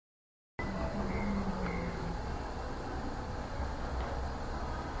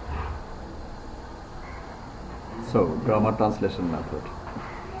So, grammar translation method.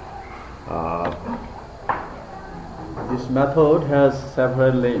 This method has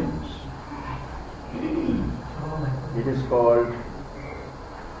several names. It is called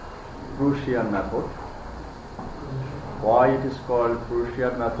Prussian method. Why it is called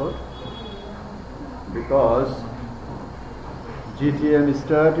Prussian method? Because GTM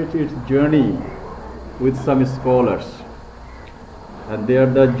started its journey with some scholars, and they are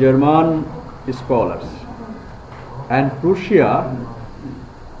the German scholars. And Prussia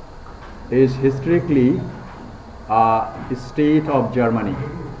is historically a state of Germany.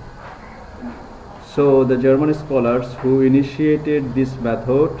 So the German scholars who initiated this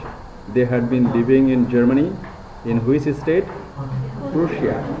method, they had been living in Germany. In which state?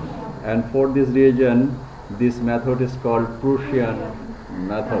 Prussia. And for this reason, this method is called Prussian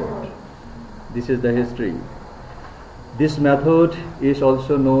method. This is the history. This method is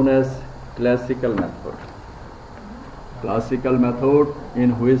also known as classical method. Classical method,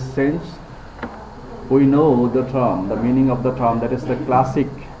 in which sense? We know the term, the meaning of the term, that is the classic.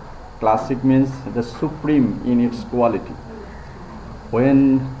 Classic means the supreme in its quality.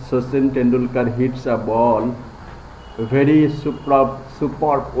 When Sachin Tendulkar hits a ball very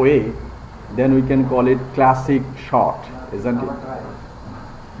superb way, then we can call it classic shot, isn't it?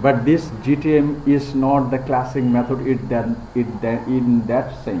 But this GTM is not the classic method in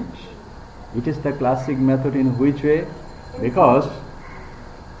that sense. It is the classic method in which way? Because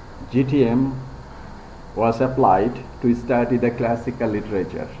GTM was applied to study the classical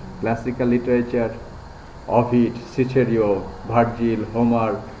literature. Classical literature, Ovid, Cicero, Virgil,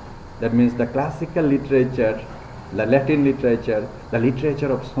 Homer, that means the classical literature, the Latin literature, the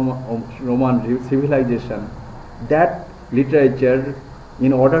literature of Roman civilization. That literature,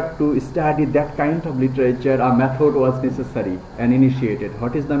 in order to study that kind of literature, a method was necessary and initiated.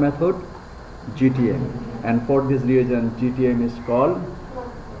 What is the method? GTM. And for this reason, GTM is called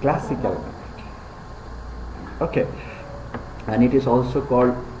classical method. Okay. And it is also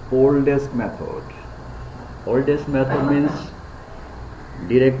called oldest method. Oldest method means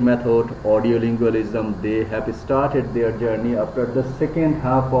direct method, audiolingualism. They have started their journey after the second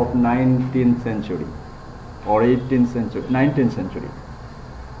half of 19th century or 18th century, 19th century.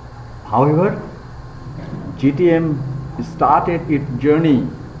 However, GTM started its journey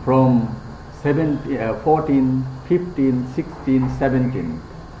from 14, 15, 16, 17.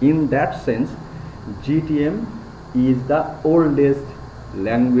 In that sense, GTM is the oldest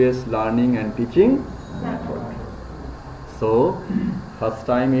language learning and teaching method. So, first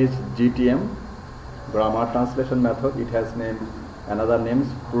time is GTM, grammar translation method. It has another name,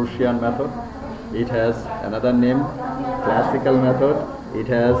 Prussian method. It has another name, classical method. It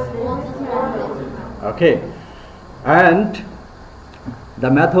has, okay. And the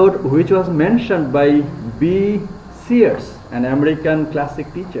method which was mentioned by B. Sears, an American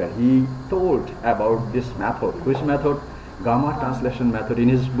classic teacher, he told about this method. Which method? Grammar translation method, in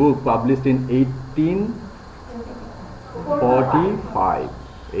his book published in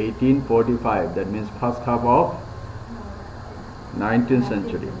 1845. That means first half of 19th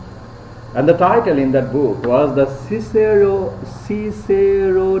century. And the title in that book was the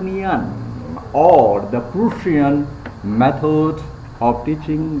Ciceronian or the Prussian method of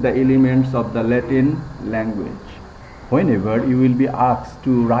teaching the elements of the Latin language. Whenever you will be asked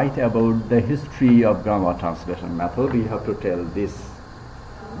to write about the history of grammar translation method, you have to tell this.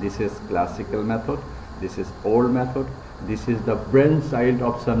 This is classical method, this is old method, this is the brainchild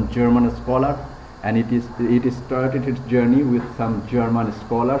of some German scholar, and it started its journey with some German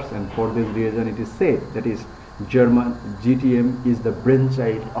scholars, and for this reason it is said that is German GTM is the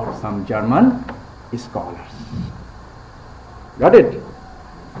brainchild of some German scholars. Got it?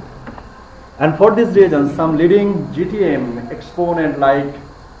 And for this reason, some leading GTM exponent like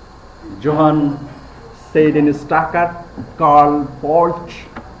Johann Seidenstacker, Karl Polch,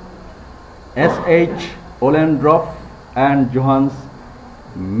 S.H. Ollendorff, and Johannes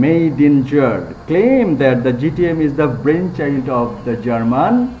Meidinger claim that the GTM is the brainchild of the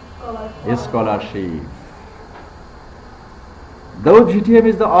German scholarship. Though GTM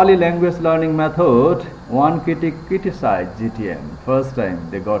is the early language learning method, one critic criticized GTM. First time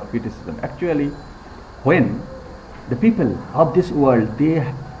they got criticism. Actually, when the people of this world, they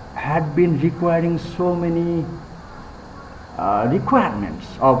had been requiring so many requirements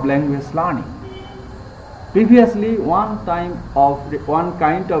of language learning. Previously, one kind of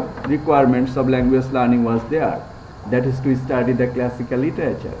requirements of language learning was there, that is to study the classical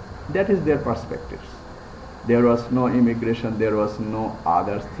literature. That is their perspectives. There was no immigration, there was no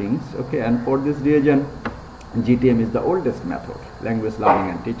other things. Okay, and for this reason, GTM is the oldest method, language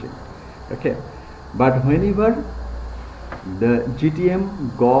learning and teaching. Okay, but whenever the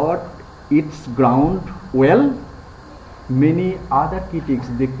GTM got its ground well. Many other critics,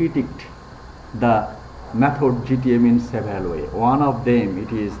 they critiqued the method GTM in several ways. One of them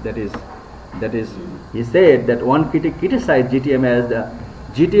he said that one critic criticized GTM as the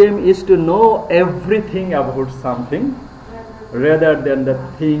GTM is to know everything about something rather than the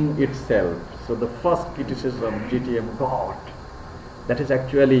thing itself. So the first criticism GTM got, that is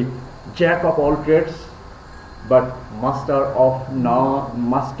actually jack of all trades, but master of not,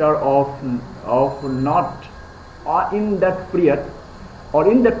 or in that period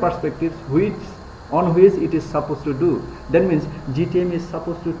or in that perspective on which it is supposed to do. That means GTM is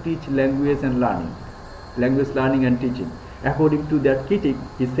supposed to teach language and learning and teaching. According to that critic,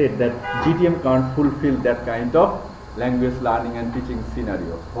 he said that GTM can't fulfill that kind of language learning and teaching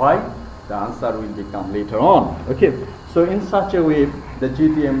scenario. Why? The answer will become later on. Okay. So in such a way, the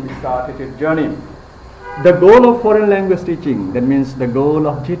GTM started its journey. The goal of foreign language teaching, that means the goal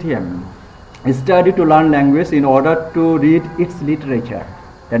of GTM, is study to learn language in order to read its literature.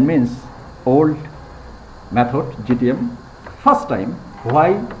 That means old method GTM. First time,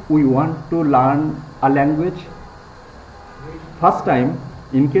 why we want to learn a language? First time,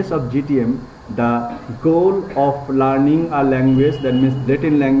 in case of GTM, the goal of learning a language, that means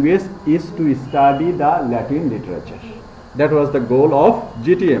Latin language, is to study the Latin literature. That was the goal of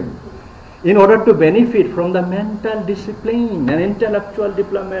GTM. In order to benefit from the mental discipline and intellectual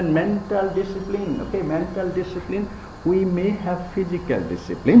development, mental discipline, we may have physical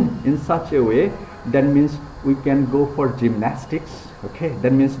discipline in such a way. That means we can go for gymnastics. Okay,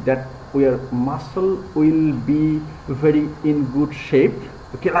 that means that our muscle will be very in good shape.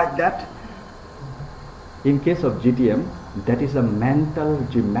 Okay, like that. In case of GTM, that is a mental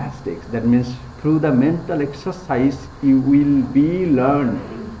gymnastics. That means through the mental exercise, you will learn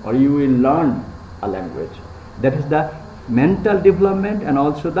a language. That is the mental development and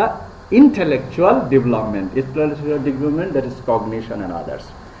also the intellectual development. Intellectual development, that is cognition and others.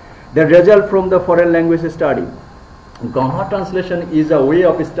 The result from the foreign language study. Grammar translation is a way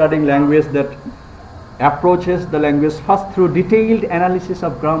of studying language that approaches the language first through detailed analysis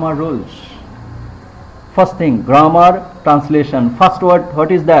of grammar rules. First thing, grammar translation. First word,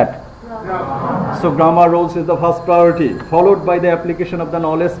 what is that? Grammar. So grammar rules is the first priority, followed by the application of the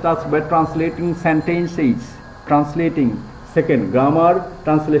knowledge starts by translating sentences. Second, grammar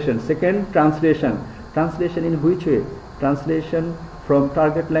translation. Second, translation. Translation in which way? Translation from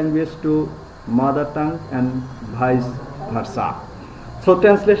target language to mother tongue and vice versa. So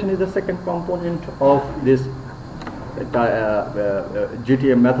translation is the second component of this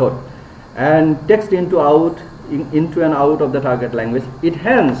GTM method. And text into and out of the target language. It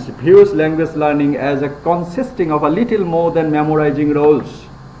hence views language learning as consisting of a little more than memorizing roles.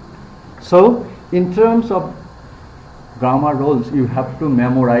 So in terms of grammar roles, you have to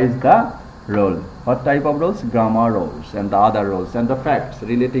memorize the role. What type of roles? Grammar roles and the other roles and the facts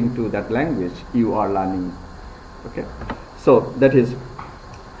relating to that language you are learning. Okay. So that is,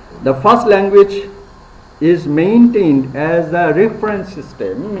 the first language is maintained as a reference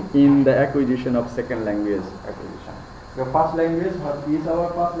system in the acquisition of second language acquisition. The first language, what is our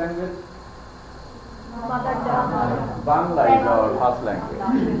first language? Bangla is our first language.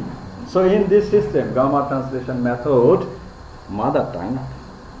 So in this system, grammar translation method, mother tongue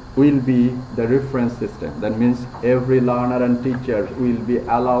will be the reference system. That means every learner and teacher will be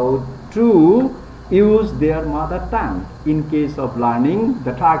allowed to use their mother tongue in case of learning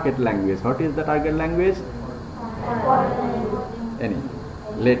the target language. What is the target language? Any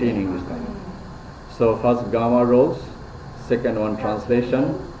Latin English language. So first grammar roles, second one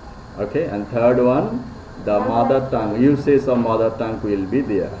translation, okay, and third one the mother tongue, usage of mother tongue will be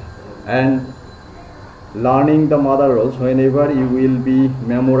there. And learning the mother roles, whenever you will be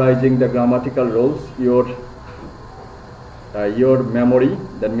memorizing the grammatical roles, your memory,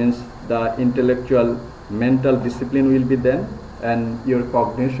 that means the intellectual mental discipline will be there, and your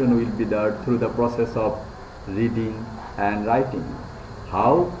cognition will be there through the process of reading and writing.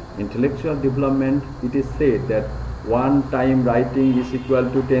 How? Intellectual development, it is said that 1 time writing is equal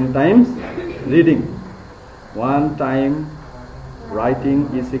to 10 times reading. 1 time writing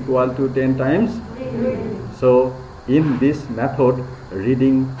is equal to 10 times reading. So in this method,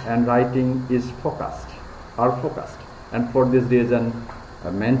 reading and writing are focused, and for this reason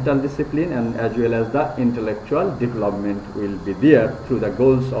mental discipline and as well as the intellectual development will be there through the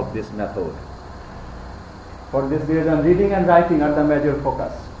goals of this method. For this reason, reading and writing are the major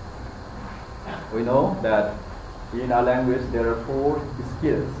focus. We know that in a language there are 4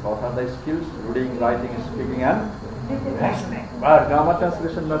 skills. What are the skills? Reading, writing, speaking and listening. But grammar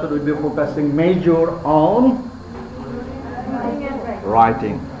translation method will be focusing major on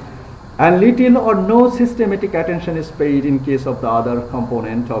writing. And little or no systematic attention is paid in case of the other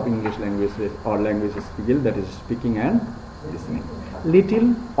component of English language or language skill, that is speaking and listening.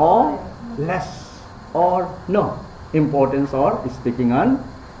 Little or less or no importance or speaking and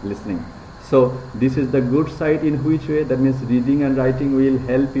listening. So this is the good side. In which way? That means reading and writing will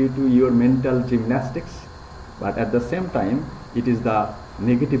help you to your mental gymnastics, but at the same time it is the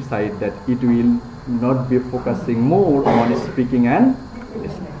negative side that it will not be focusing more on speaking and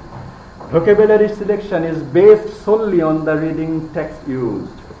listening. Vocabulary selection is based solely on the reading text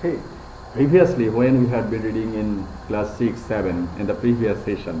used. Okay. Previously, when we had been reading in class 6, 7 in the previous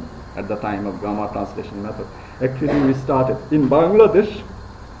session at the time of grammar translation method, actually we started in Bangladesh.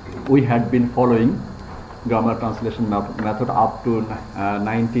 We had been following grammar translation method up to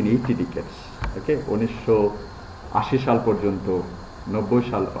 1980 decades. Okay, 1980 সাল পর্যন্ত 90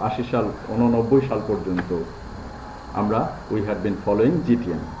 সাল 80 সাল 89 সাল পর্যন্ত আমরা we had been following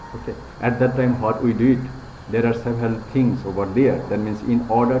GTM. Okay, at that time what we did, there are several things over there. That means in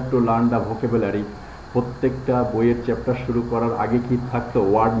order to learn the vocabulary, প্রত্যেকটা বইয়ের chapter শুরু করার আগে কি থাকতো,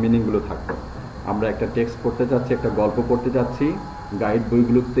 ওয়ার্ড মিনিং গুলো থাকতো। আমরা একটা টেক্সট পড়তে যাচ্ছি, একটা গল্প পড়তে যাচ্ছি, গাইড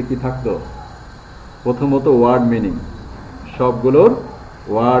বইগুলোতে কি থাকতো, প্রথমত ওয়ার্ড মিনিং, সবগুলোর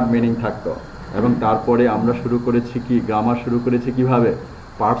ওয়ার্ড মিনিং থাকতো। এবং তারপরে আমরা শুরু করেছি কি, গ্রামার শুরু করেছি কিভাবে,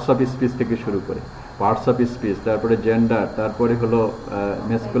 পার্টস অফ স্পিচ থেকে শুরু করে, পার্টস অফ স্পিচ, তারপরে জেন্ডার, তারপরে হলো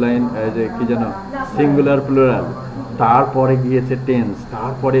মেসকুলাইন, যে কি যেন সিঙ্গুলার প্লুরাল, তারপরে গিয়েছে টেন্স,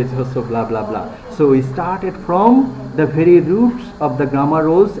 তারপরে হচ্ছে ব্লা ব্লা ব্লা। So we started from the very roots of the grammar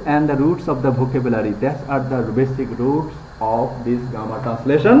rules and the roots of the vocabulary. That are the basic roots of this grammar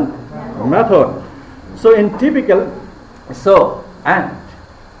translation method. So in typical, so and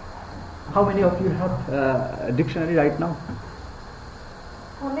how many of you have dictionary right now?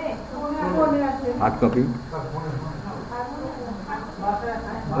 Hard copy.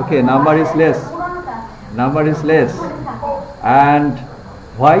 Okay, number is less. Number is less. And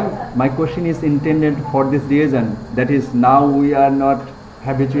why? My question is intended for this reason, that is now we are not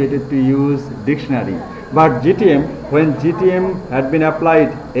habituated to use dictionary. But GTM, when GTM had been applied,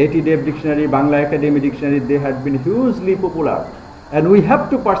 80 Dev Dictionary, Bangla Academy Dictionary, they had been hugely popular. And we have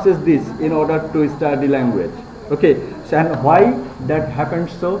to purchase this in order to study language. Okay, so and why that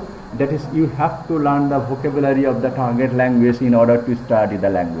happens so? That is, you have to learn the vocabulary of the target language in order to study the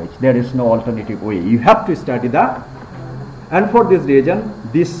language. There is no alternative way. You have to study that. And for this reason,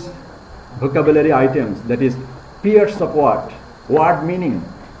 these vocabulary items, that is pairs of word meaning,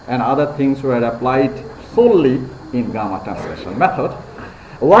 and other things were applied solely in grammar translation method.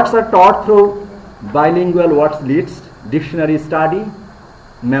 Words are taught through bilingual words lists, dictionary study,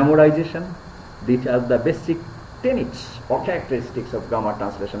 memorization. These are the basic tenets or characteristics of grammar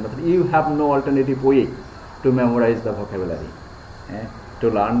translation method. You have no alternative way to memorize the vocabulary, to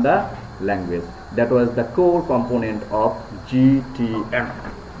learn the language. That was the core component of GTM.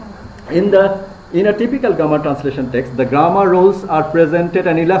 In a typical grammar translation text, the grammar rules are presented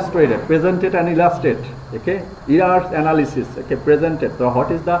and illustrated. Okay, errors analysis. Okay, presented. So what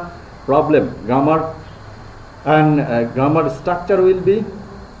is the problem? Grammar and grammar structure will be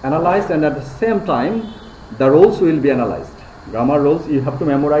analyzed, and at the same time the rules will be analyzed. Grammar rules you have to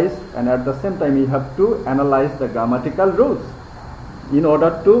memorize, and at the same time you have to analyze the grammatical rules in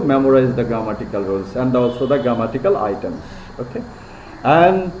order to memorize the grammatical rules and also the grammatical items. Okay,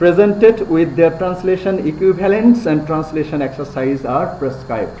 and presented with their translation equivalents, and translation exercise are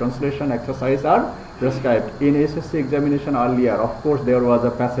prescribed. In SSC examination earlier, of course, there was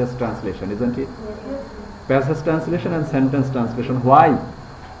a passage translation, isn't it? Passage translation and sentence translation. Why?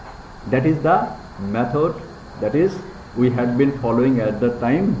 That is the method that is we had been following at the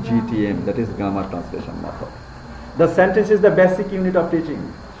time, GTM, that is grammar translation method. The sentence is the basic unit of teaching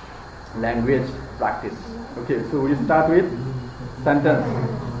language practice. Okay, so we start with sentence,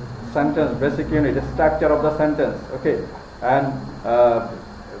 basic unit, the structure of the sentence. Okay, and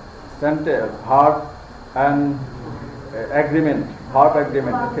sentence, verb and agreement,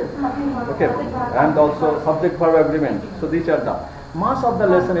 okay, and also subject verb agreement. So these are the mass of the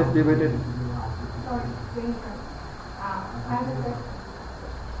lesson is debated.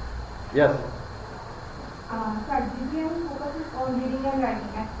 Yes. Sir, GTM focuses on reading and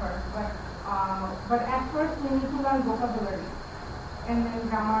writing at first, but at first we need to learn vocabulary and then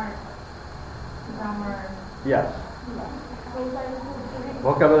grammar. Yes.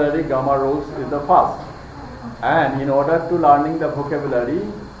 Vocabulary, grammar rules is the first, and in order to learning the vocabulary,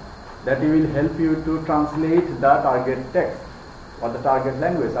 that will help you to translate the target text or the target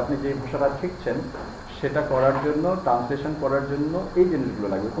language. আপনি যে ভাষাটা শিখছেন সেটা করার জন্য, translation করার জন্য এই জিনিসগুলো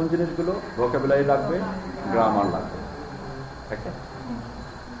লাগবে। কোন জিনিসগুলো? ভোকাবুলারি লাগবে, গ্রামার লাগবে। ওকে।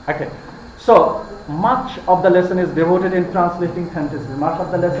 Okay, so much of the lesson is devoted in translating sentences. Much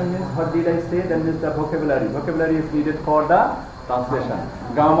of the lesson means, what did I say? That means the vocabulary. Vocabulary is needed for the translation.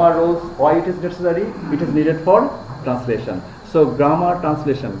 Grammar rules, why it is necessary? It is needed for translation. So grammar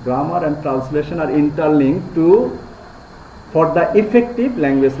and translation are interlinked for the effective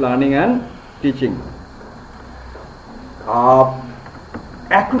language learning and teaching.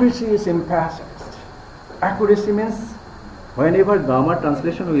 Accuracy is emphasized. Accuracy means whenever grammar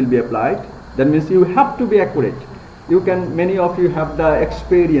translation will be applied, that means you have to be accurate. Many of you have the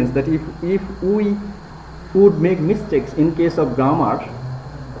experience that if we would make mistakes in case of grammar,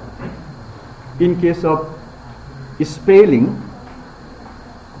 in case of spelling,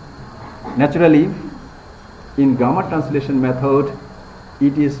 naturally in grammar translation method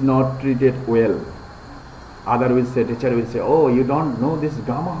it is not treated well. Teacher will say, oh, you don't know this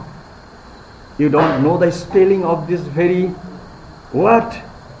grammar, you don't know the spelling of this very word.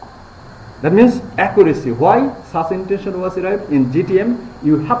 That means accuracy. Why such intention was arrived? In GTM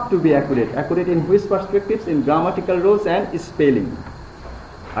you have to be accurate. Accurate in which perspectives? In grammatical rules and spelling.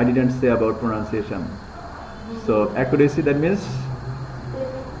 I didn't say about pronunciation. So accuracy, that means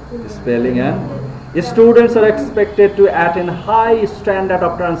spelling, and students are expected to attain high standard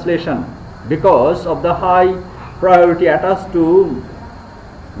of translation because of the high priority attached to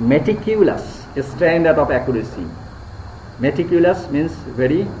meticulous standard of accuracy. Meticulous means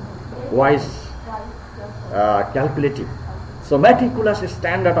very wise, calculative. So meticulous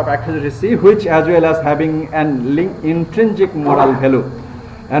standard of accuracy, which as well as having an intrinsic moral value,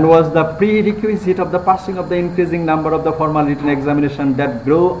 and was the prerequisite of the passing of the increasing number of the formal written examination that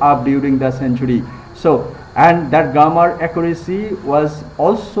grew up during the century. So, and that grammar accuracy was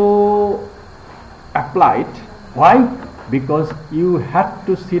also applied. Why? Because you had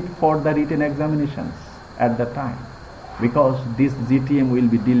to sit for the written examinations at the time. Because this GTM will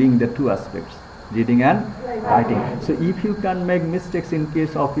be dealing the two aspects, reading and writing. So if you can make mistakes in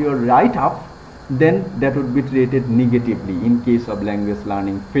case of your write-up, then that would be treated negatively in case of language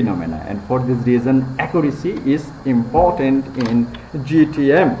learning phenomena. And for this reason, accuracy is important in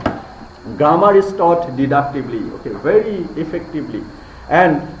GTM. Grammar is taught deductively, very effectively,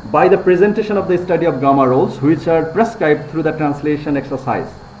 and by the presentation of the study of grammar rules, which are prescribed through the translation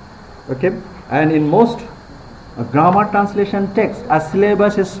exercise. And in most grammar translation text, a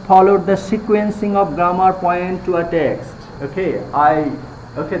syllabus is followed the sequencing of grammar point to a text.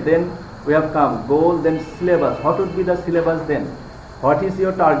 Then we have come goal, then syllabus. What would be the syllabus then? What is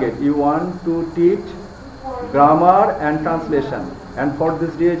your target? You want to teach grammar and translation, and for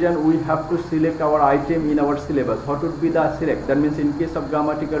this reason we have to select our item in our syllabus. What would be the select? That means in case of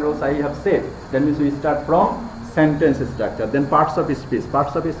grammatical rules I have said, that means we start from sentence structure, then parts of speech.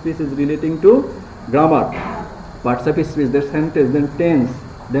 Parts of speech is relating to grammar. Parts of speech, then sentence, then tense,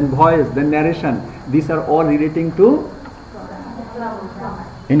 then voice, then narration. These are all relating to.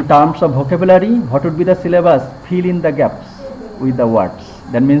 In terms of vocabulary, what would be the syllabus? Fill in the gaps with the words.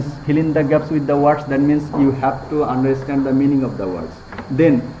 That means fill in the gaps with the words. That means you have to understand the meaning of the words.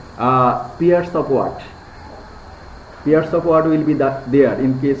 Then pairs of word. Pairs of word will be there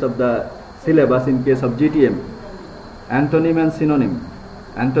in case of the syllabus. In case of GTM, antonym and synonym.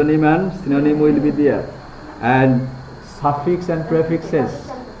 Antonym and synonym will be there, and suffix and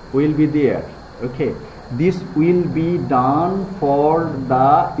prefixes will be there. This will be done for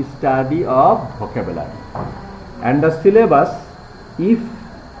the study of vocabulary. And the syllabus, if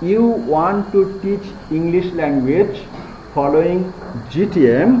you want to teach English language following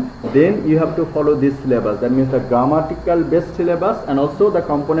GTM, then you have to follow this syllabus. That means the grammatical based syllabus, and also the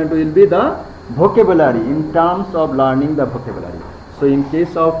component will be the vocabulary in terms of learning the vocabulary. So in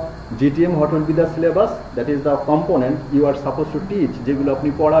case of GTM, what will be the syllabus? That is the component you are supposed to teach. যেগুলো আপনি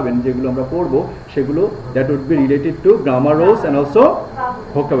পড়াবেন, যেগুলো আমরা পড়বো, সেগুলো that would be related to grammar rules and also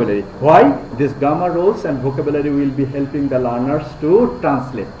vocabulary. Why? This grammar rules and vocabulary will be helping the learners to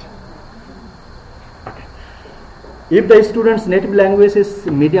translate. If the student's native language is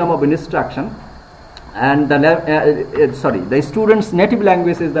medium of instruction, and the student's native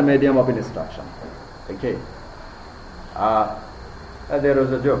language is the medium of instruction. There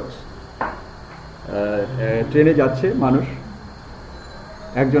was a joke. ট্রেনে যাচ্ছে মানুষ,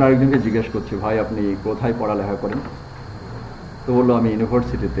 একজন আরেকজনকে জিজ্ঞেস করছে, ভাই আপনি কোথায় পড়ালেখা করেন? তো বললো আমি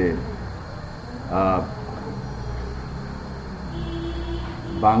ইউনিভার্সিটিতে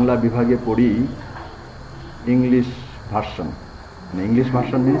বাংলা বিভাগে পড়ি English version. English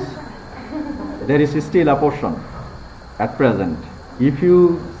version means there is still a portion at present. If you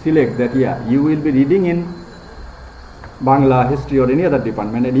select that, you will be reading in Bangla, history or any other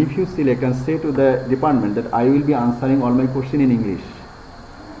department, and if you select and say to the department that I will be answering all my question in English,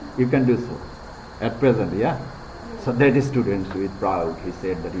 You can do so at present, yeah. So that students with proud, he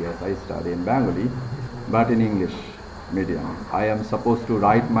said that yes, I study in Bengali, but in English medium. I am supposed to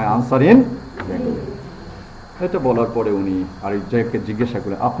write my answer in Bengali. এটা বলার পরে উনি আরেকজনকে জিজ্ঞাসা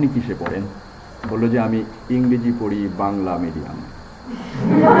করলেন আপনি কিসে পড়েন? বলল যে আমি ইংরেজি পড়ি Bangla medium.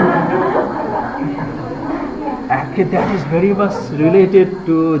 Actually, that is very much related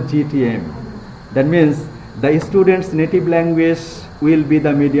to GTM. That means the student's native language will be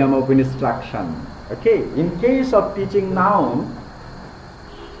the medium of instruction. Okay, in case of teaching noun,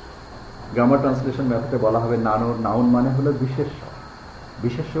 grammar translation method বলা হবে noun মানে হলো বিশেষ্য।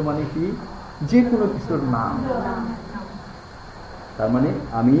 বিশেষ্য মানে কি? যে কোনো কিছুর নাম। তার মানে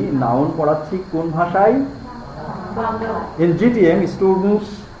আমি noun পড়াচ্ছি কোন ভাষায়? In GTM,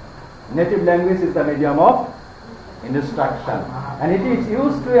 students' native language is the medium of instruction, and it is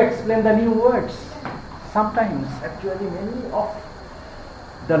used to explain the new words. Sometimes, actually, many of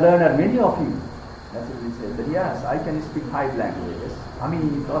the learner, many of you, naturally say that yes, I can speak 5 languages. আমি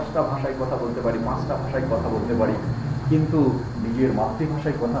 10টা ভাষায় কথা বলতে পারি, 5টা ভাষায় কথা বলতে পারি, কিন্তু নিজের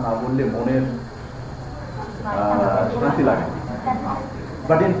মাতৃভাষায় কথা না বললে মনের শান্তি লাগে।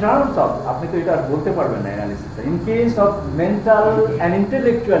 But in terms of, আপনি তো এটা বলতে পারবেন না analysis. In case of mental and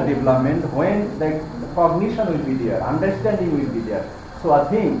intellectual development, when the cognition will be there, understanding will be there. So I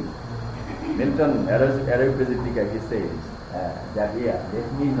think Milton Aristotelica, he says that yeah, let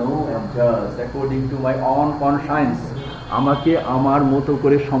me know and judge according to my own conscience. আমাকে আমার মতো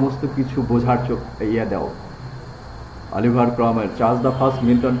করে সমস্ত কিছু বোঝার চোখ দাও। Oliver ক্রমার Charles the first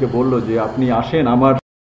মিল্টনকে বলল যে আপনি আসেন আমার